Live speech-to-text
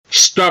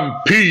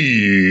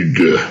Stampede.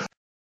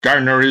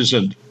 Garner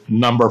Isn't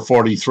number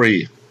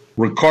 43.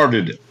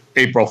 Recorded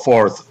April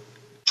 4th,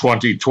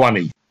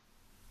 2020.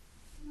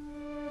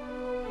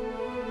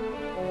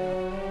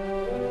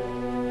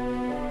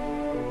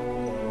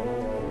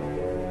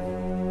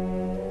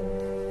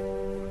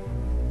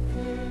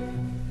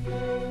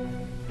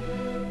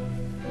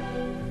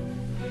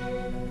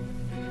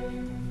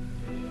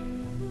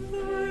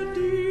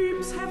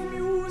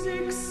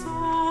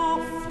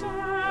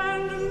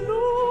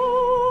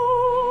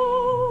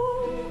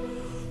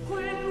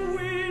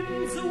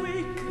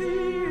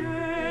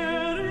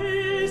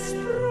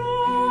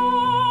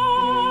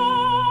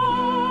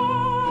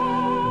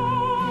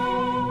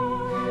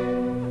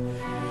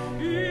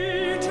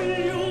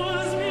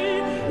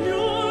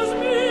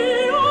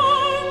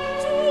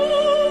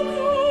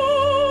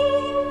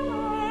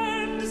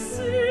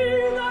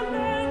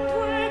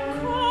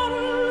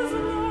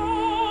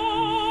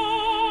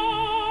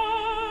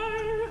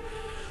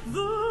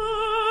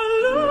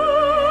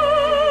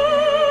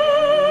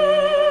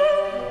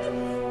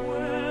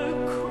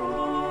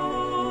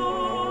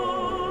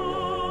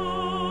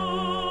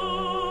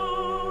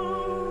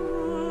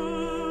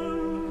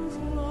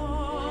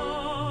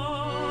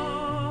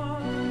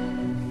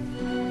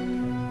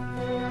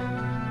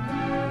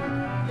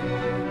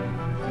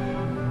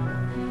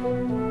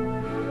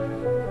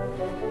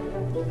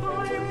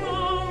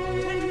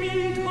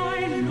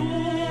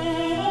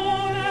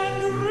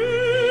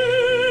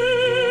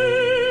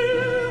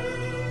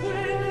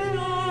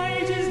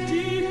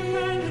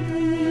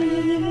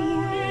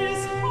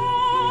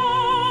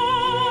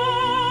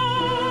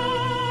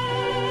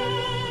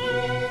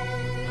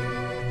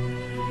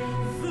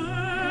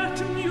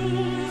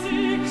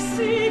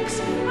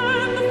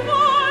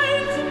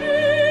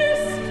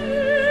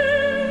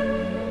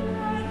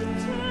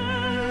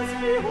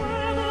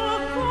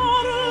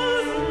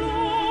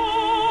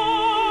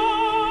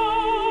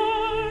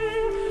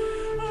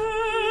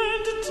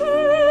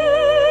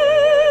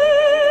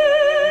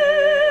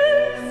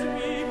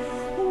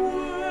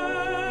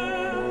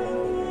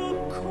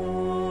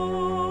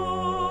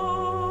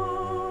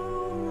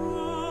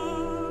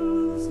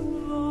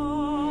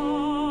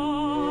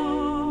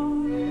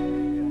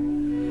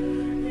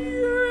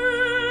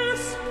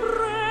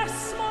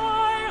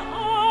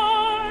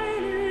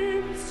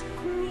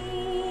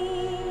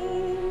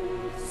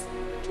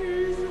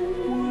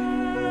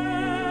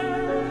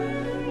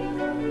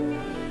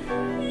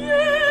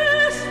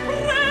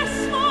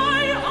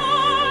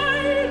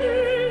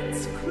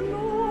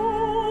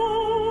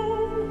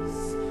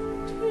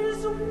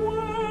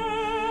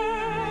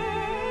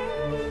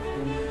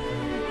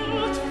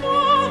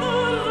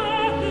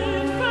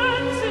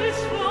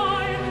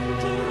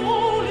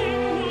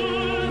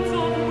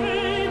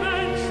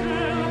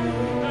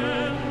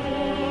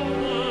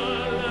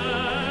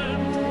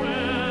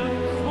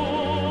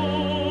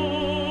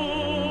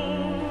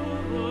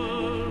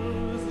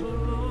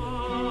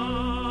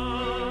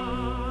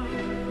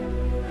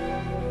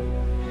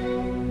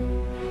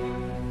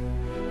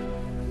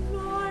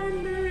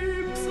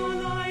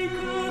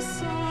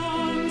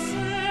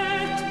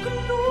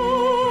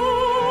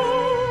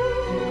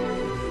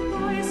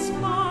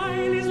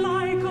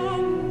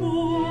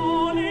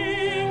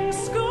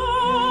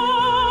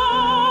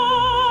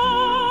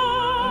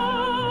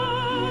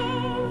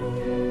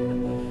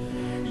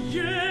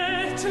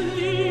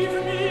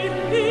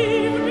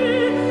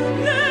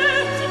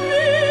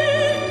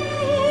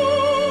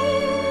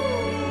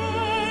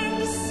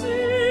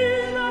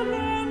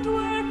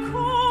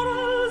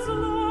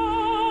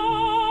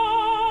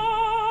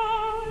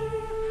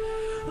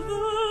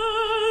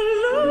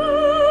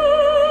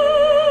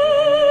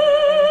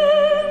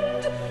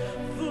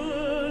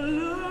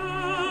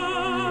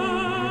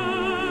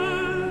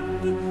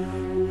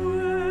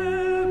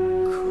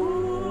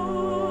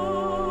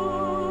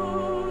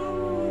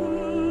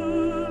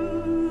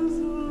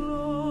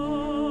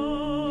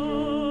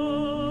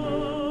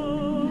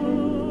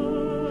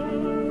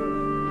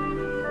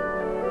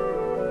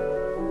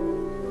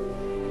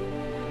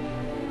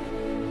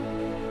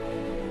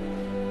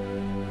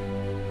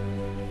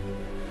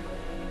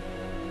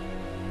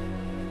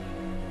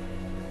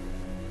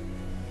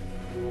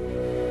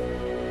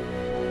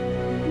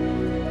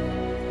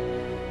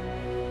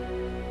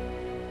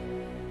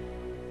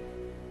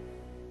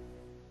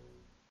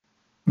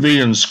 The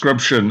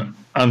inscription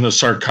on the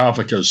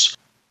sarcophagus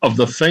of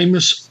the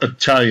famous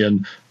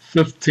Italian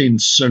 15th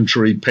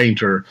century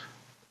painter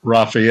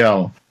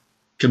Raphael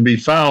can be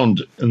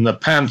found in the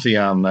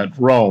Pantheon at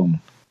Rome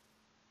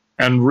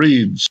and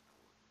reads,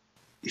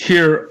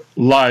 "Here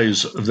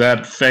lies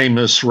that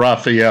famous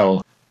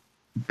Raphael,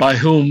 by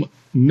whom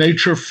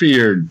nature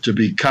feared to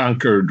be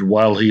conquered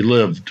while he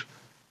lived,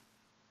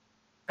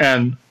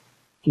 and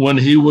when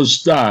he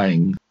was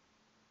dying,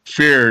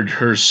 feared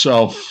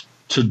herself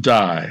to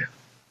die."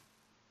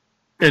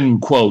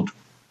 End quote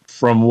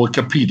from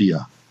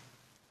Wikipedia.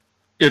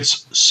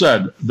 It's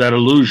said that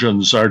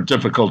illusions are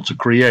difficult to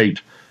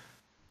create.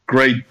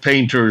 Great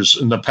painters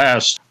in the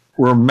past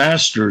were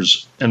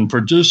masters in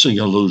producing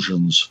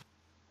illusions.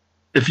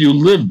 If you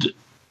lived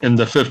in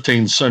the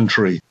 15th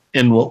century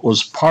in what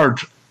was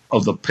part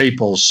of the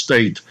Papal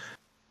State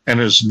and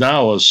is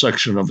now a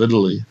section of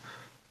Italy,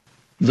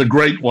 the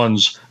great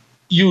ones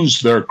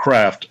used their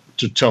craft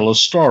to tell a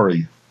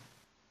story.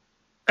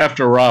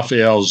 After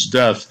Raphael's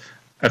death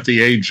at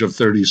the age of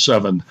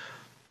 37,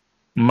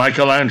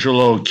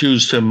 Michelangelo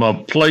accused him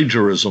of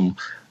plagiarism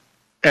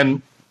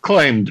and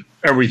claimed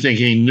everything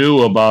he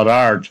knew about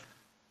art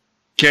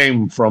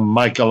came from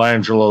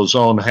Michelangelo's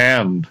own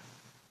hand.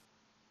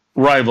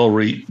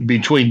 Rivalry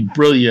between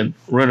brilliant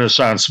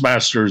Renaissance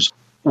masters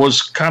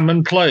was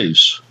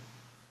commonplace.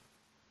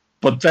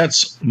 But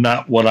that's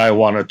not what I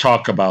want to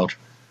talk about.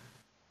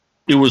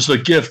 It was the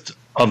gift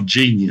of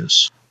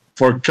genius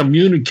for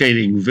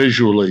communicating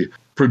visually,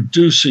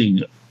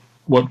 producing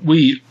what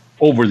we,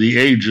 over the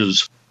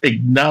ages,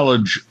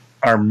 acknowledge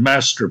are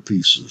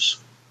masterpieces.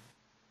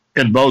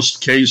 In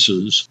most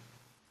cases,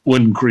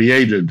 when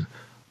created,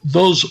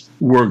 those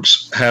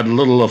works had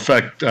little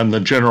effect on the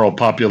general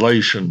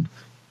population.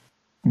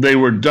 They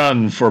were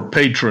done for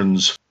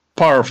patrons,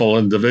 powerful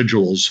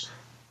individuals,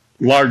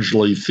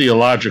 largely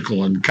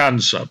theological in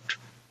concept.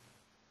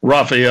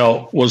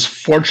 Raphael was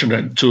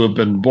fortunate to have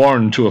been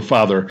born to a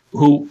father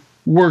who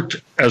worked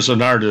as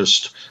an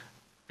artist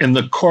in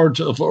the court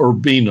of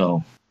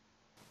Urbino.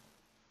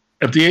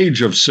 At the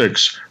age of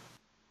 6,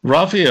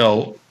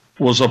 Raphael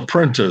was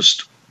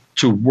apprenticed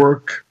to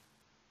work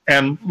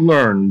and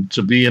learn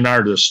to be an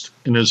artist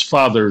in his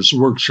father's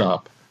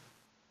workshop.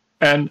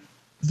 And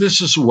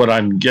this is what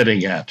I'm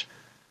getting at.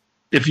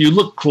 If you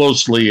look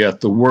closely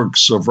at the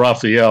works of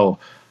Raphael,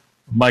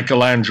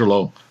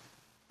 Michelangelo,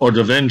 or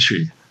Da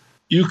Vinci,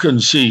 you can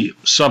see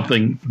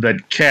something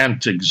that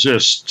can't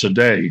exist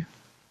today.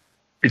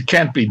 It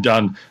can't be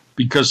done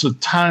because the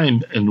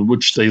time in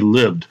which they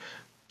lived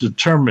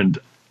determined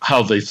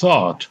how they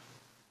thought.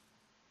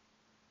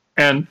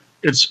 And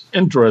it's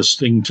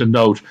interesting to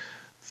note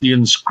the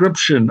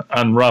inscription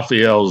on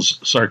Raphael's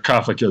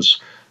sarcophagus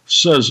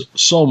says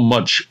so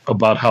much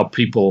about how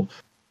people,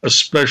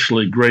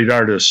 especially great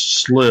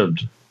artists,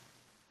 lived.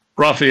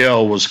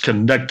 Raphael was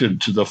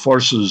connected to the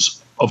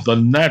forces of the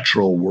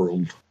natural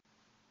world.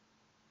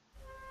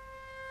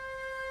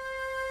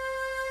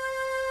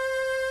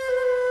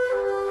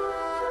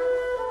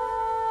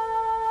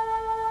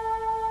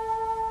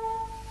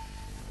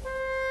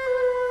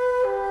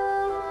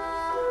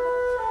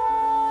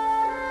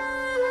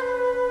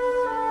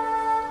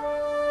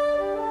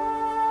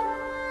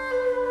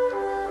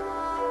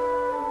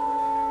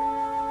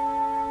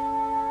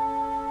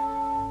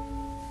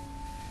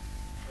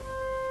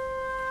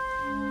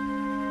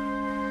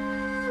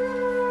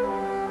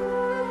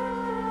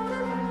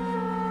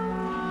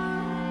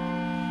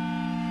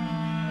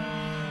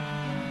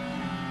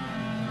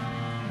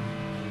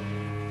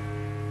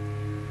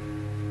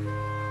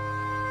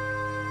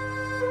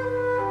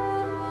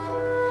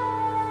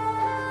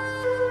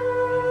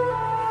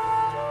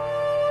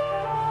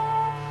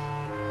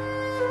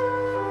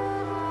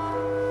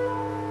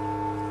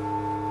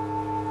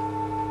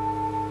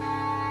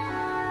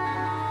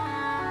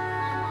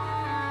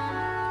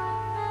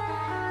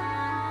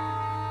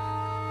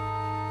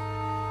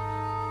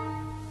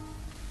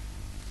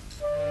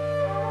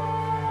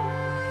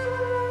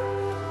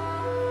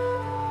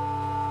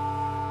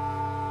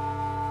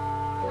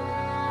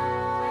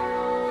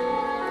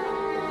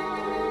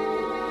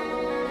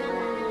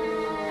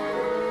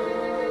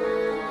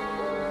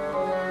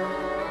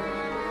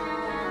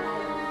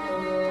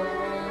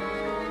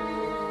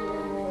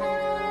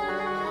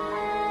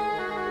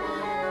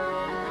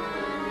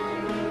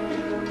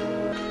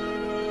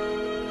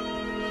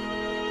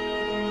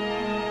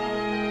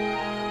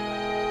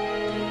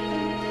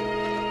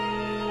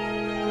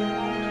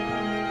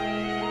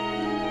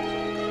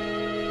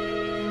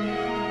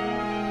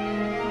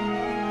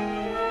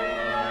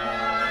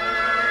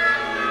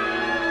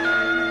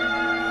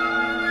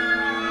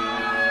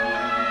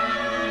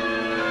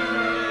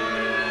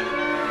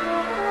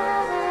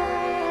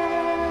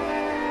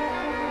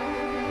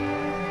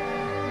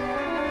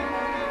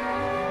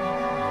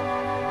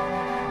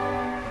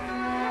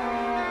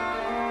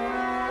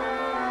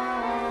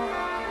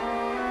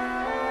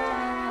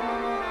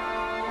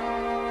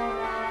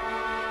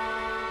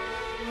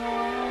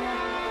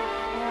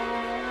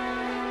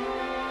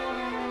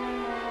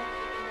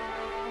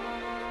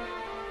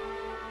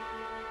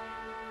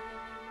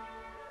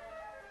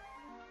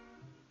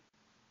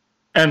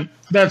 And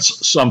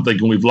that's something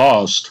we've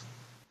lost.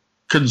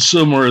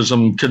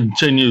 Consumerism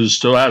continues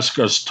to ask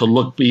us to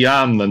look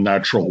beyond the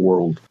natural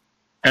world,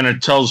 and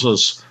it tells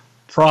us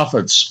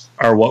profits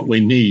are what we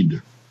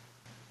need.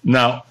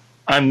 Now,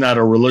 I'm not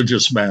a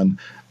religious man,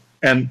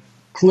 and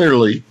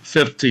clearly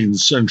 15th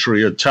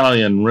century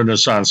Italian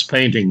Renaissance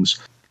paintings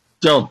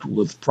dealt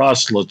with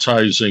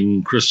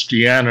proselytizing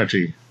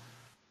Christianity.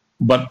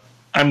 But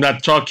I'm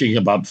not talking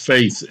about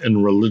faith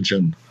in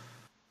religion.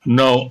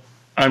 No,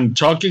 I'm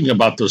talking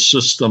about the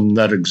system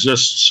that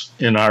exists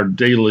in our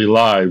daily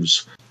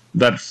lives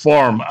that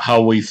form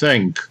how we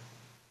think.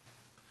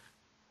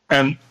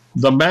 And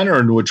the manner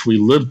in which we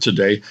live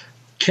today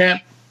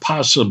can't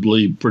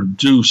possibly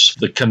produce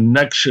the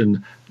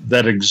connection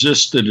that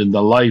existed in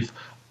the life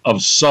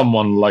of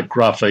someone like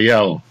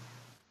Raphael.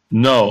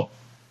 No,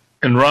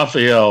 in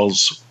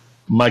Raphael's,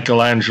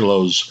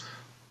 Michelangelo's,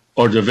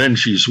 or Da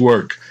Vinci's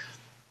work,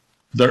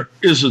 there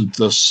isn't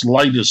the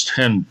slightest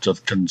hint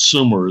of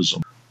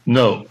consumerism.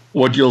 No,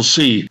 what you'll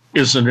see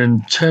is an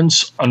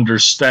intense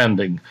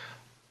understanding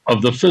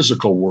of the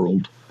physical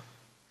world,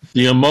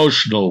 the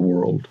emotional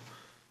world,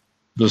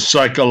 the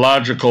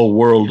psychological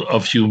world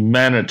of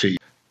humanity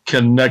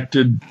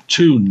connected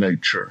to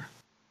nature.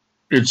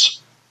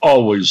 It's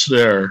always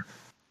there.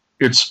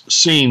 It's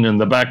seen in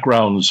the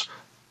backgrounds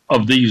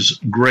of these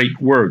great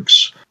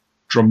works,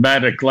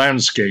 dramatic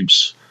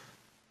landscapes,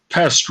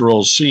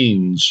 pastoral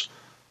scenes,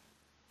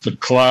 the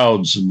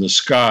clouds in the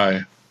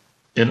sky.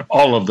 In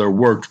all of their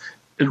work,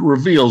 it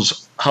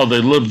reveals how they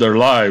lived their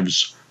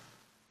lives.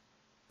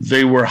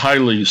 They were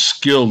highly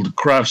skilled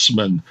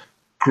craftsmen,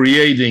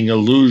 creating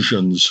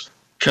illusions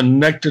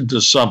connected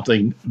to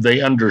something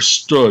they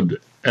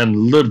understood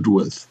and lived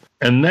with.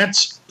 And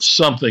that's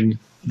something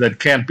that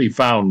can't be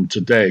found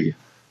today.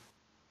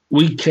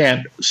 We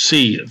can't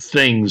see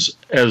things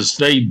as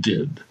they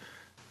did.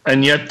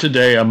 And yet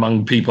today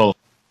among people,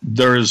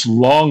 there is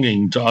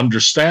longing to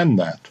understand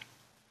that.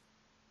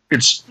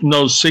 It's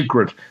no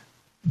secret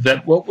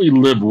that what we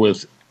live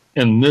with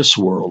in this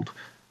world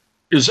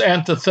is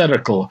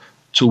antithetical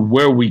to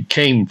where we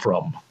came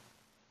from.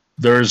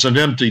 There is an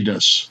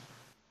emptiness,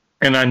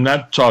 and I'm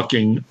not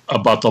talking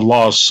about the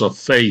loss of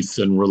faith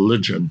in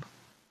religion.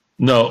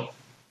 No,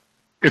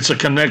 it's a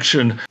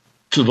connection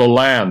to the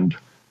land,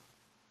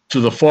 to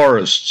the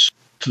forests,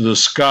 to the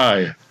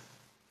sky,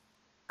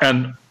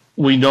 and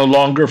we no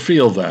longer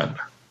feel that.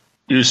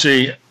 You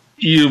see,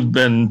 you've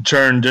been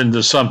turned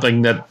into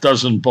something that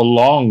doesn't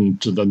belong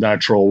to the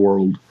natural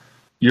world.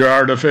 You're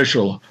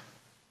artificial,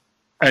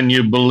 and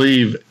you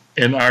believe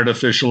in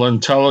artificial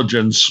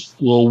intelligence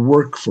will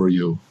work for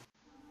you.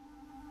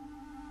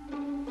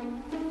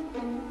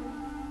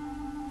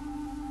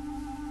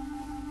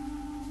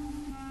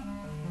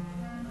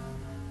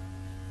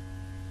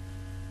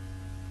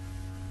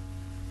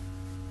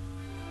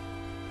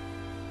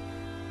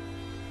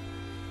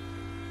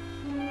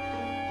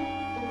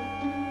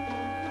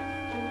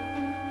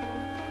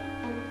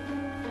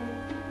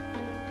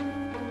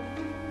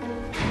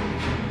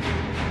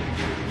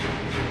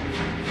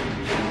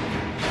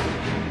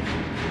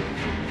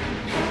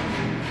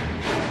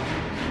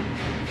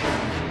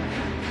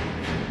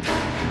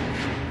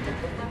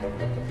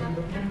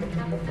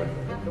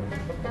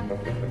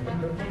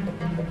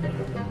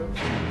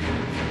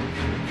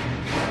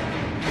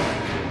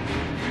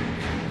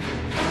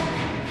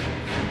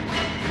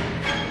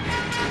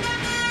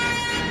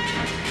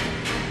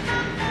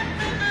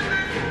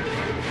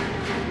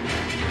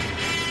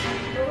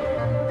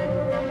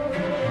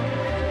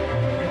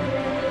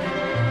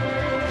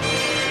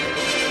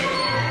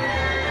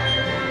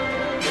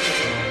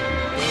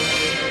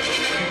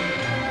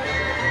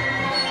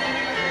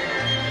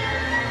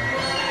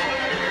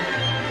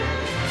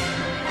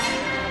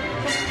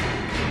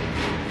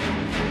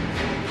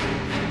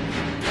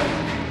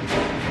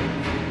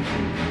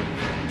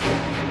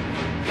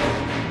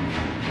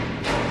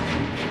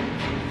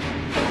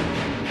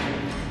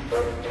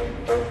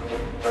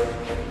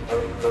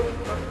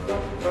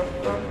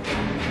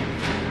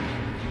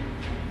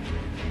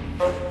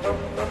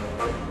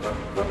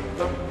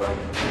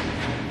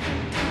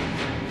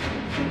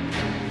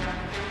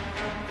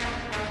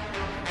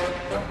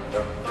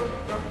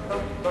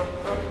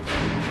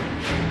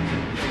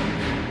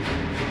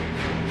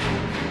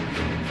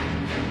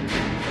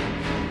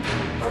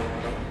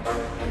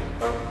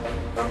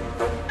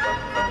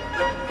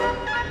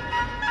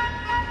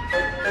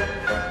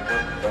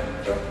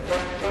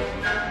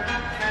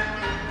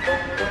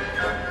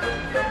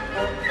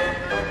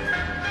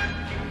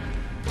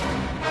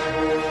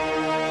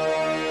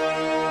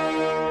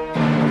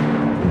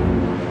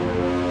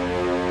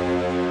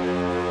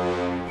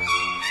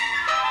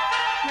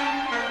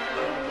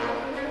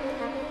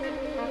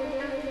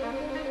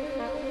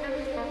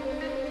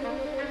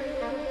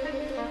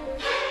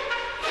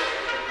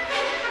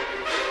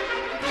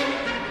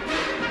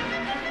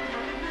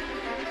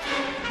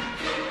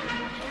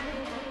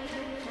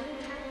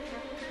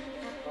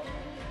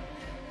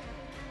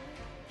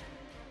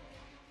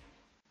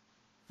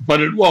 But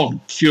it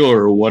won't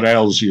cure what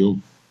ails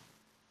you.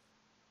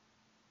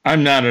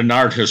 I'm not an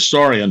art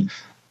historian,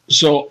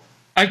 so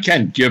I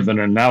can't give an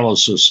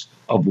analysis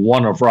of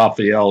one of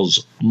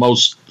Raphael's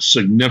most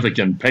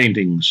significant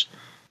paintings.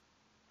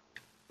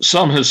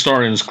 Some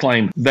historians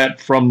claim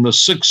that from the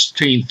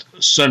 16th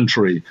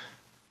century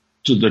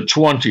to the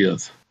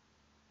 20th,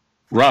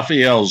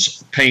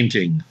 Raphael's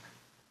painting,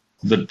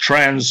 The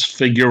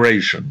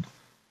Transfiguration,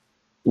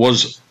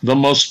 was the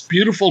most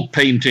beautiful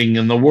painting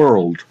in the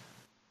world.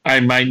 I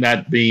might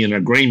not be in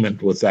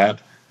agreement with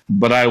that,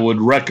 but I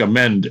would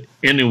recommend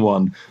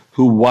anyone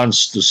who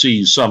wants to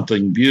see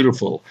something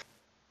beautiful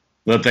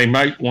that they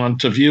might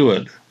want to view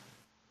it.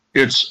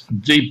 It's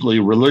deeply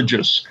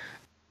religious,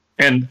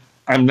 and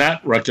I'm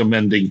not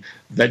recommending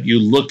that you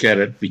look at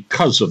it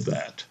because of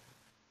that.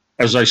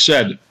 As I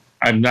said,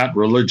 I'm not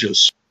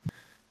religious.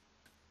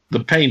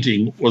 The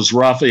painting was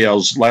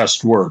Raphael's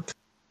last work.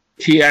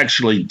 He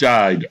actually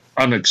died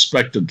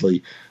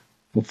unexpectedly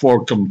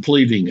before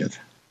completing it.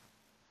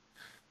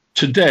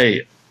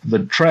 Today,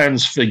 the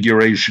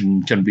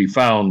Transfiguration can be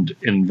found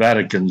in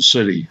Vatican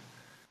City.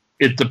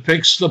 It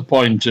depicts the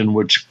point in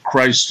which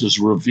Christ is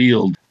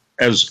revealed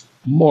as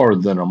more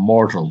than a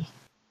mortal.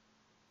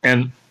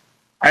 And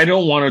I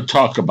don't want to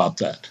talk about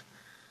that.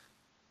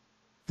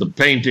 The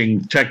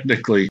painting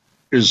technically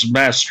is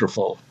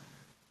masterful.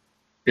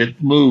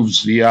 It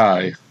moves the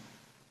eye.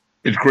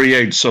 It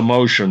creates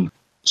emotion,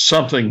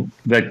 something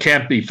that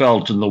can't be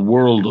felt in the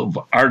world of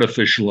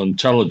artificial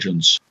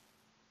intelligence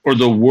or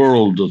the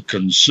world of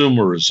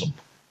consumerism.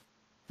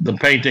 The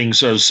painting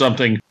says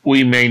something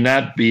we may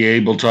not be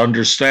able to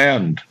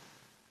understand.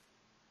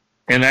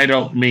 And I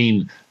don't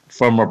mean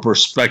from a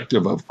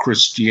perspective of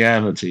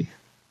Christianity.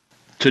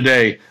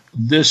 Today,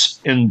 this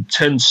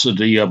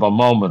intensity of a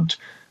moment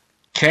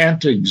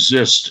can't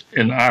exist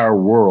in our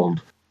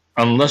world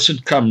unless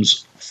it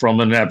comes from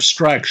an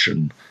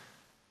abstraction,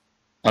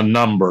 a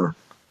number,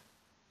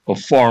 a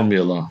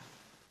formula,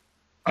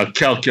 a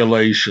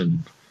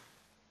calculation,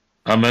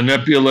 a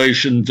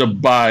manipulation to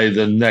buy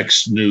the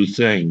next new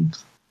thing.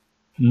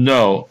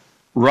 No,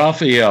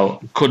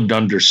 Raphael couldn't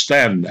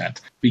understand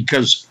that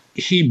because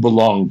he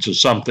belonged to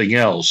something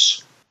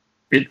else.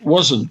 It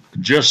wasn't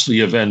just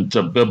the event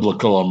of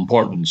biblical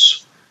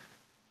importance.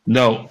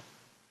 No,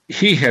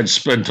 he had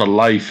spent a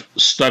life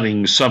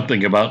studying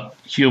something about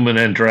human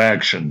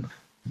interaction,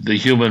 the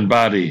human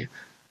body,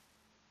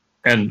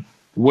 and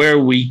where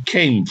we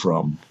came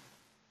from.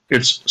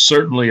 It's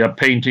certainly a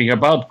painting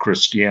about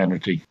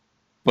Christianity,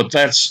 but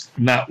that's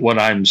not what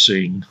I'm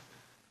seeing.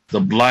 The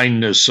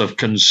blindness of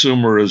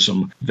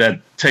consumerism that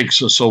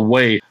takes us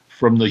away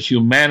from the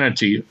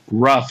humanity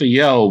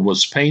Raphael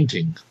was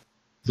painting.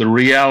 The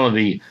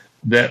reality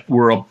that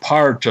we're a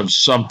part of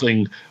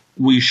something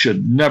we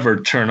should never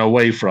turn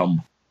away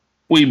from.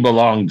 We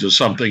belong to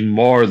something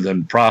more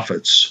than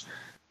prophets.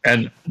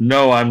 And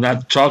no, I'm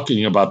not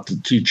talking about the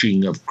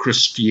teaching of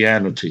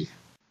Christianity.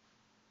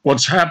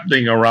 What's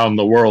happening around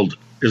the world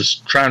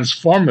is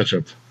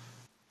transformative.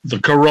 The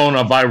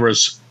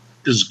coronavirus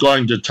is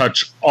going to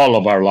touch all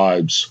of our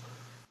lives.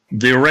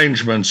 The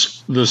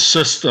arrangements, the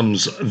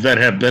systems that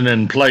have been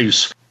in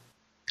place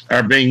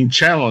are being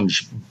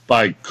challenged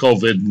by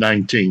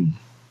COVID-19.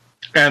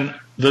 And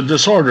the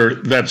disorder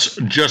that's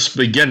just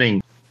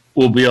beginning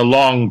will be a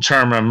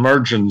long-term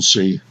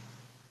emergency.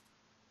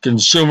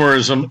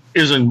 Consumerism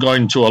isn't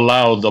going to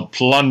allow the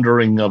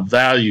plundering of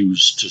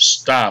values to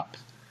stop.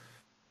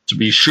 To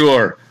be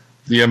sure,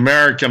 the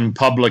American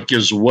public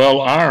is well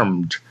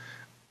armed,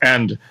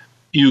 and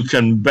you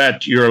can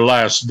bet your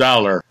last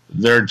dollar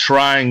they're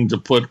trying to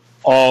put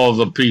all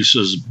the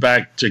pieces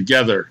back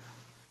together.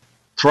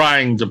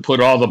 Trying to put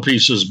all the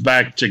pieces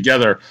back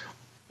together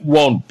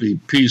won't be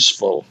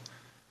peaceful.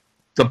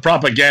 The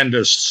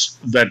propagandists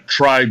that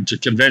tried to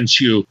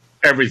convince you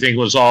everything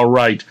was all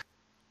right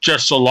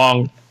just so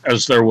long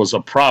as there was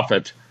a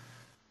profit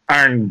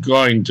aren't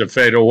going to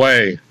fade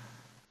away.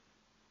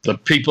 The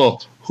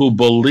people who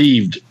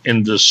believed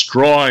in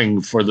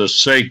destroying for the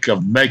sake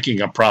of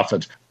making a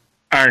profit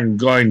aren't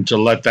going to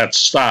let that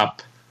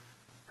stop.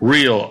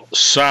 Real,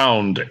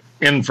 sound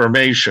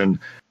information,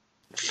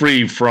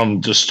 free from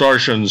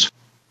distortions,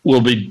 will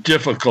be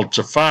difficult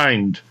to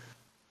find.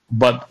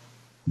 But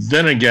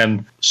then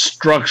again,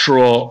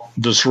 structural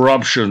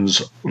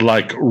disruptions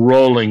like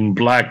rolling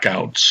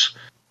blackouts,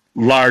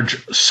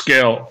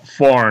 large-scale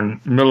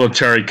foreign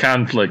military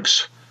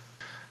conflicts,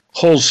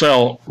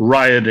 wholesale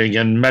rioting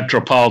in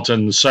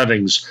metropolitan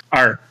settings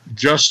are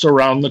just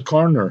around the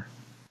corner.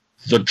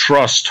 The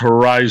trust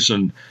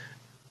horizon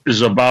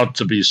is about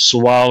to be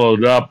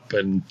swallowed up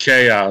in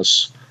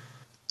chaos.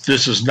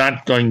 This is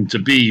not going to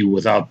be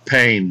without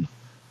pain.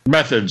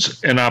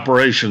 Methods and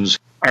operations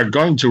are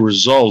going to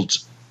result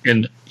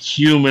in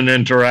human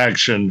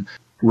interaction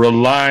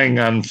relying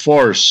on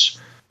force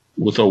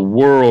with a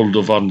world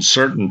of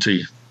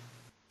uncertainty.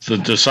 The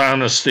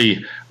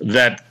dishonesty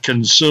that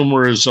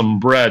consumerism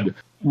bred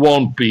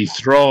won't be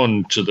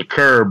thrown to the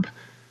curb.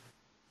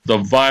 The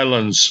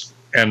violence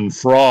and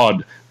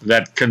fraud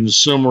that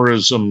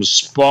consumerism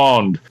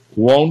spawned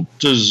won't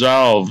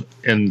dissolve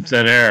in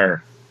thin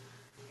air.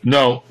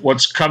 No,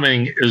 what's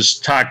coming is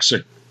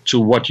toxic to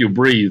what you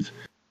breathe.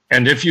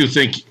 And if you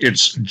think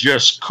it's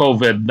just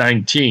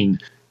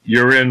COVID-19,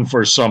 you're in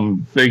for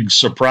some big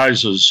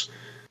surprises.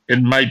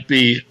 It might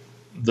be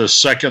the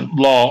second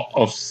law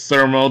of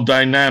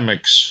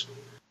thermodynamics.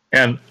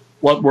 And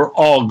what we're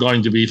all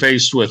going to be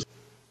faced with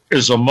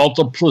is a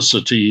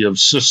multiplicity of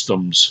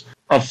systems,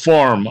 a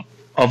form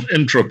of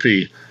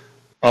entropy,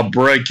 a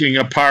breaking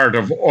apart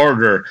of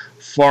order,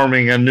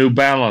 forming a new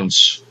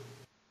balance.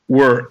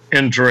 We're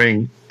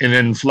entering an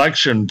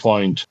inflection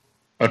point,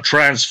 a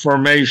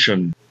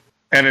transformation,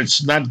 and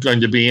it's not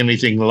going to be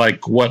anything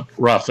like what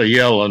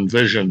Raphael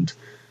envisioned.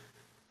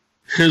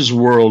 His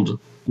world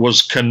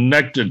was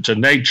connected to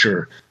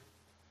nature,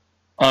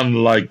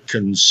 unlike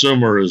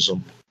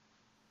consumerism.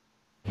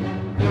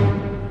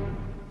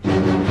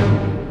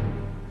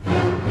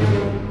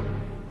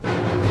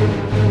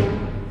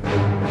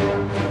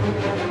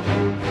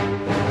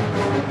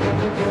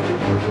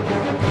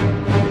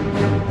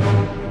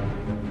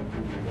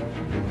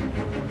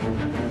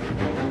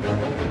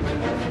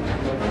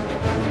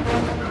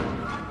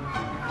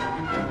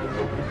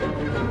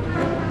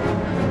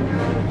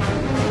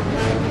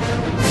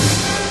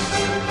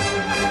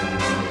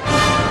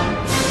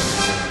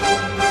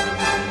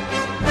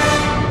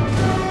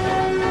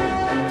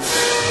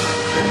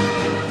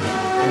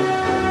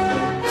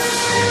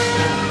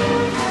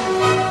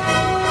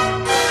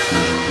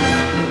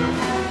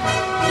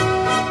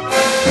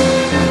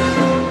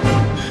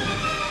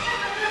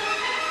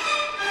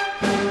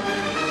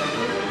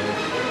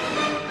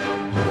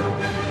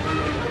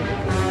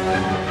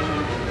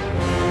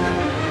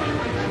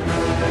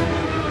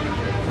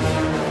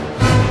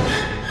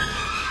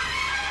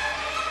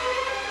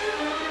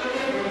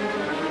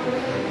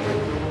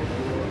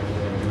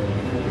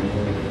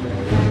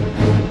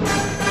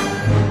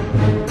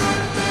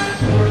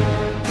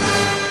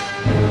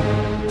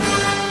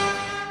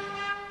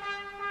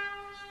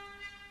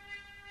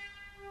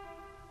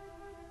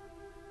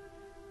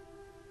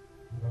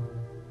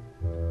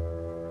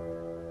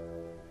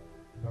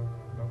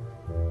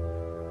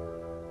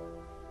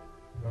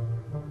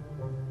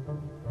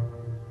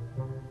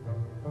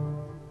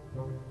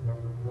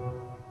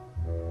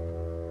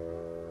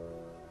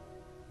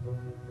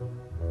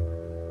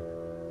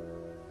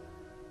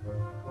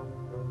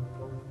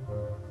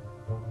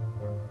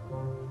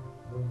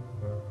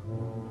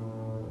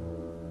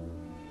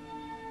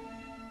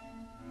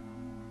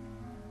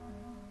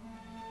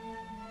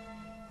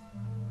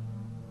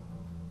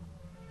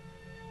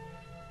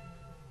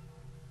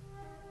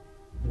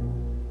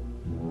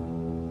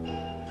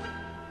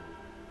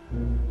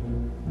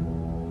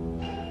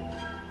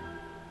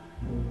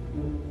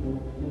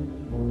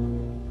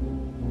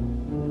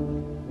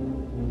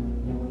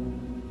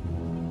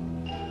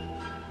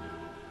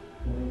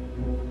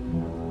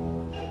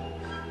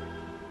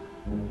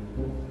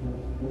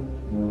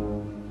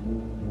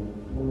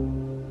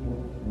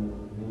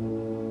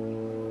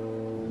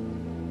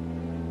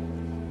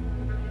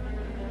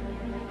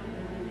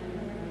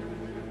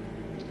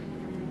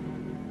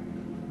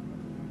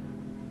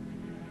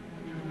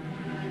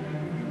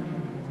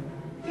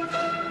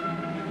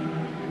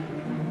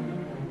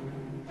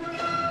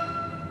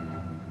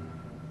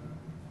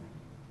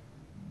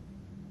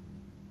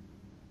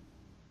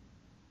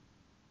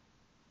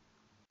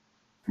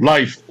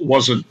 Life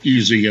wasn't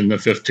easy in the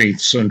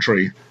 15th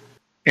century,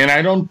 and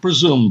I don't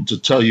presume to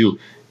tell you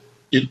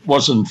it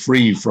wasn't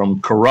free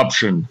from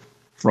corruption,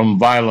 from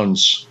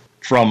violence,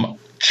 from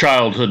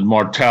childhood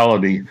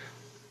mortality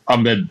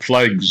amid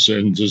plagues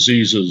and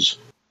diseases.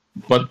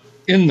 But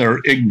in their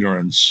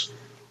ignorance,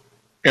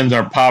 in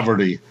their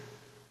poverty,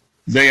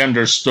 they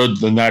understood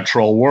the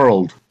natural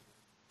world.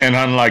 And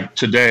unlike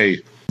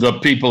today, the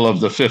people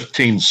of the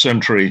 15th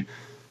century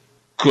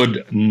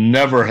could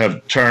never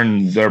have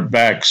turned their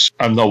backs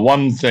on the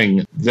one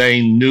thing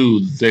they knew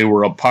they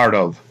were a part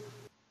of.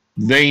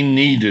 They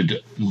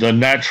needed the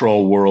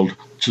natural world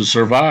to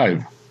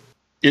survive.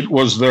 It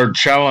was their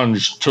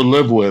challenge to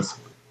live with.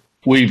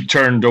 We've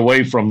turned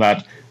away from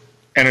that,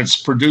 and it's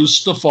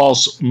produced a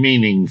false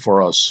meaning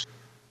for us,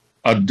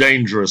 a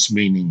dangerous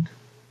meaning.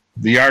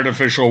 The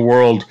artificial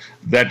world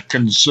that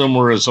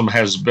consumerism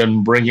has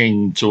been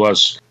bringing to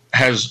us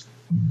has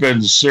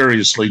been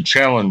seriously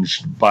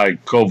challenged by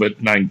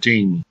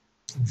COVID-19.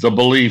 The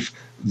belief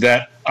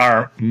that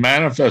our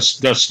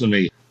manifest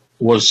destiny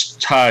was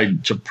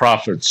tied to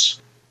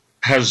profits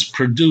has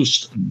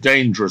produced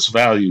dangerous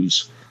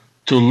values.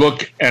 To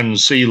look and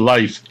see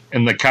life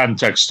in the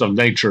context of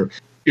nature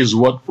is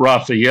what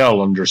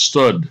Raphael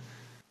understood.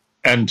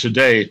 And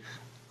today,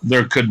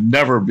 there could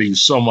never be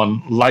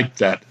someone like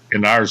that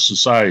in our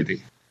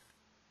society.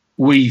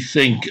 We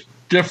think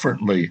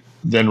differently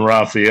than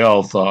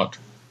Raphael thought.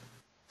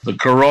 The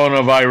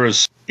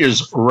coronavirus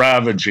is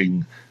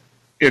ravaging.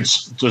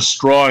 It's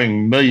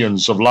destroying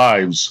millions of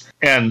lives,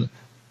 and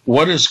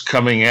what is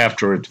coming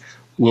after it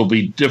will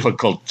be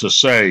difficult to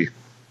say.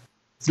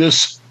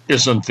 This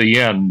isn't the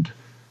end.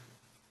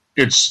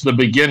 It's the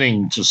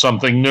beginning to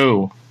something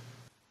new.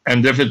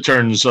 And if it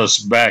turns us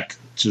back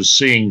to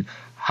seeing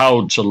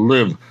how to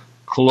live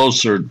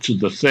closer to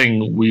the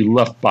thing we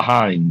left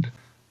behind,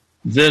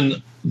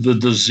 then the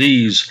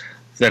disease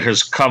that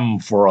has come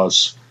for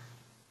us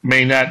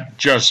may not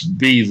just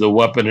be the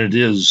weapon it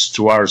is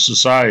to our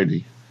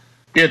society.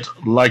 It,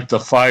 like the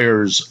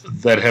fires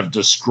that have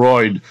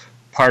destroyed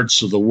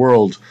parts of the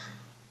world,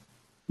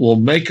 will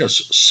make us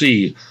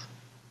see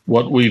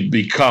what we've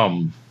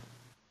become.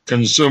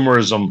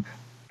 Consumerism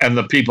and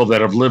the people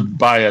that have lived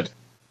by it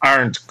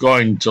aren't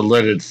going to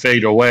let it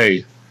fade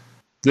away.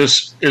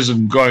 This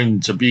isn't going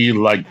to be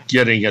like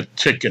getting a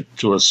ticket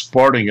to a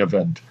sporting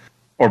event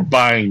or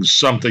buying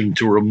something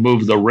to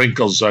remove the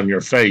wrinkles on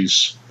your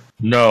face.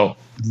 No,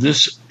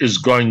 this is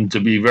going to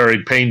be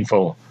very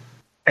painful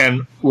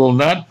and will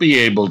not be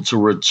able to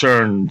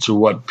return to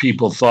what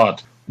people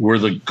thought were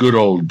the good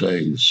old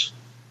days.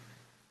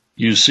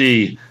 You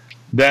see,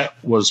 that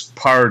was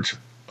part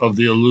of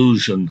the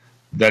illusion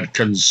that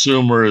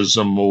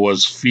consumerism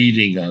was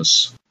feeding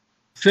us.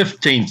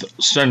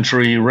 15th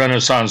century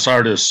Renaissance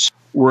artists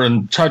were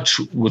in touch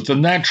with the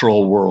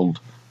natural world,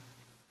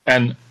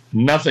 and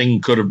nothing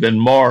could have been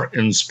more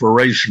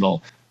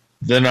inspirational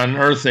than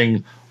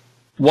unearthing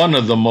one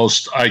of the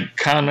most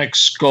iconic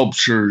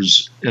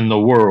sculptures in the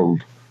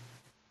world.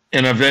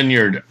 In a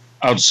vineyard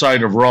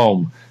outside of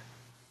Rome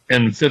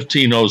in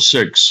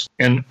 1506,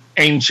 an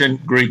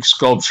ancient Greek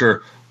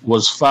sculpture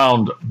was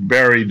found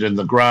buried in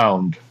the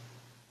ground.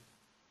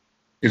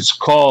 It's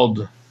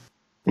called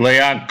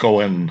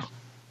Laocoön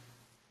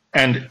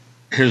and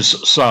his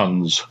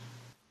sons.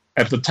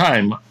 At the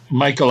time,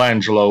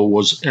 Michelangelo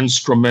was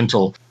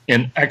instrumental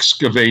in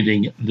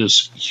excavating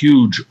this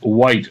huge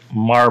white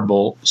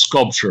marble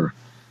sculpture.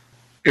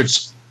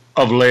 It's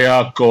of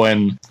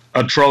Laocoön,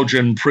 a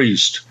Trojan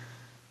priest,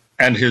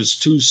 and his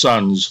two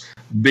sons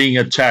being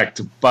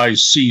attacked by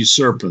sea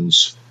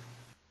serpents.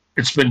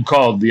 It's been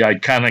called the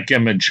iconic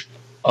image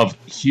of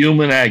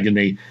human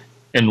agony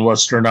in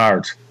Western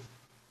art,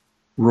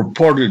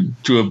 reported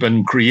to have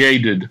been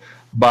created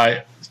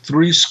by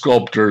three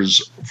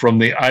sculptors from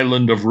the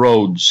island of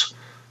Rhodes,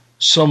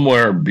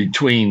 somewhere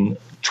between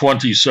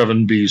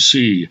 27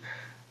 BC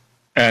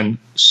and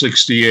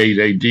 68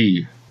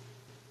 AD.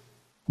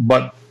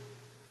 But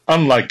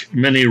unlike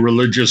many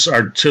religious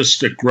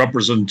artistic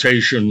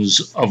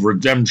representations of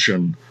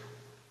redemption,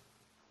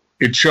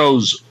 it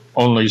shows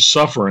only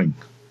suffering,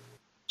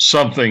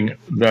 something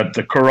that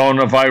the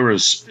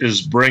coronavirus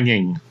is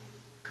bringing.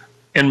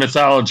 In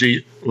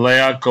mythology,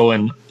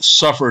 Laocoön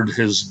suffered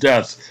his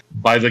death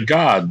by the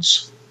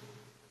gods,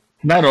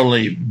 not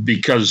only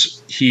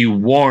because he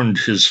warned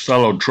his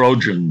fellow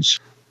Trojans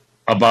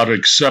about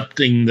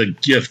accepting the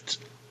gift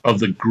of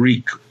the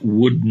Greek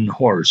wooden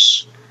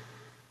horse,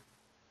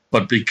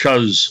 but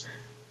because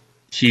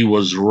he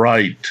was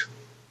right.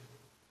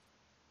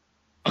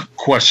 A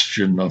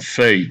question of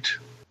fate.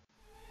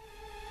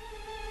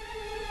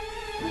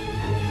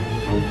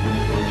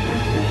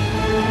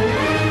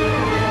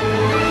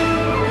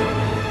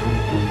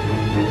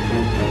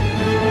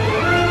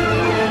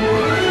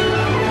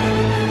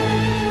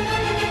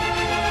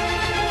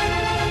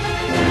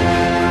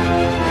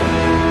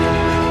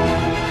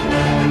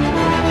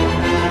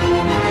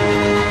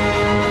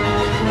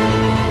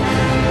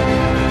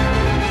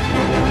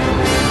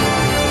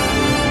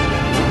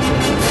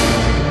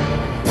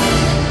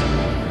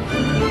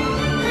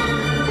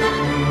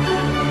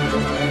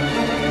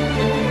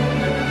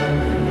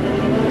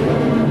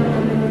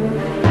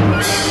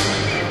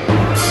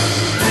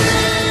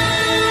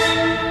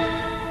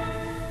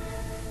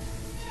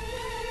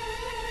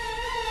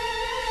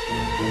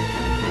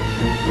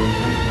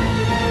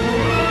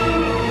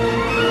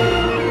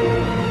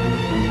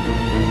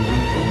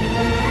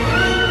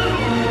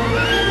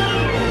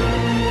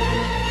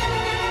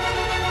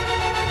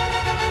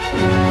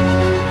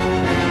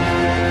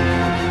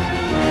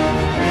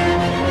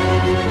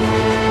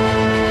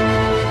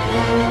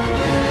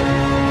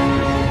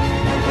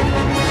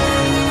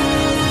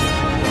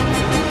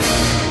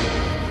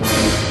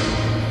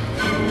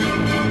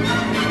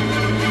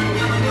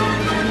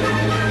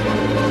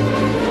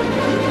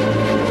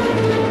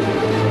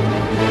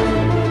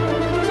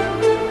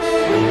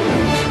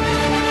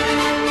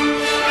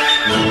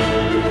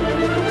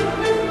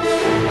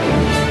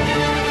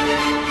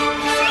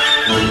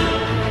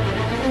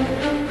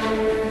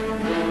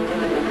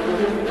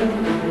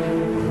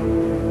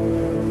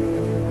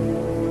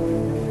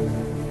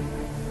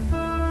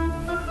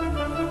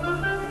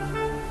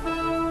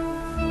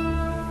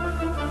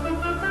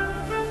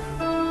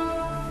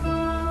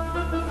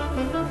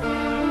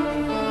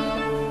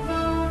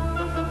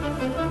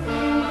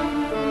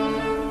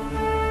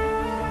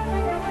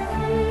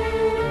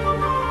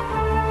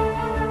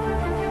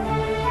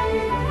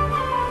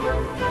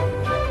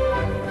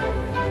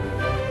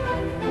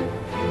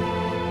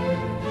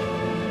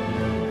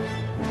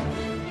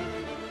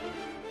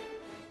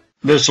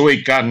 This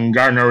week on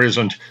Garner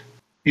Isn't,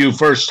 you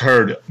first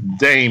heard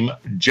Dame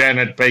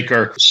Janet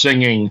Baker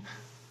singing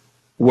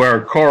Where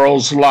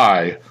Corals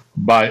Lie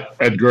by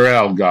Edgar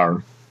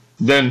Algar.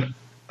 Then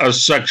a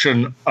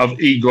section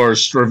of Igor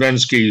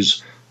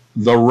Stravinsky's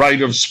The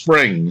Rite of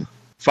Spring,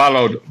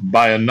 followed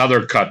by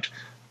another cut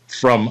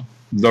from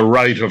The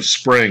Rite of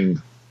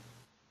Spring.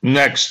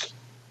 Next,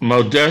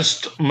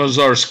 Modest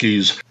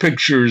Mussorgsky's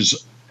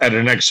Pictures at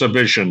an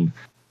Exhibition,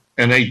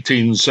 an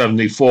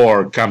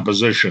 1874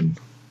 composition.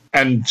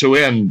 And to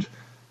end,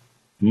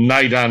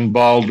 Night on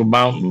Bald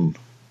Mountain.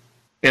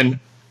 In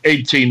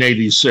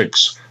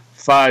 1886,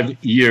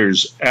 5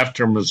 years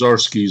after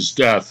Mussorgsky's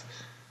death,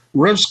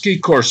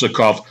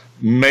 Rimsky-Korsakov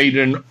made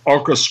an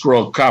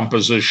orchestral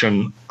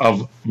composition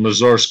of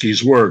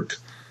Mussorgsky's work,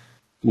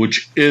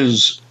 which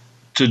is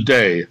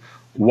today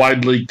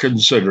widely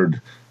considered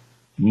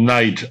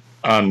Night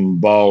on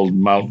Bald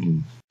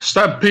Mountain.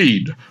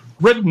 Stampede,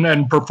 written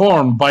and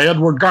performed by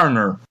Edward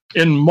Garner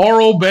in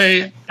Morro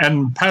Bay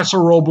and Paso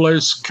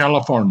Robles,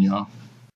 California.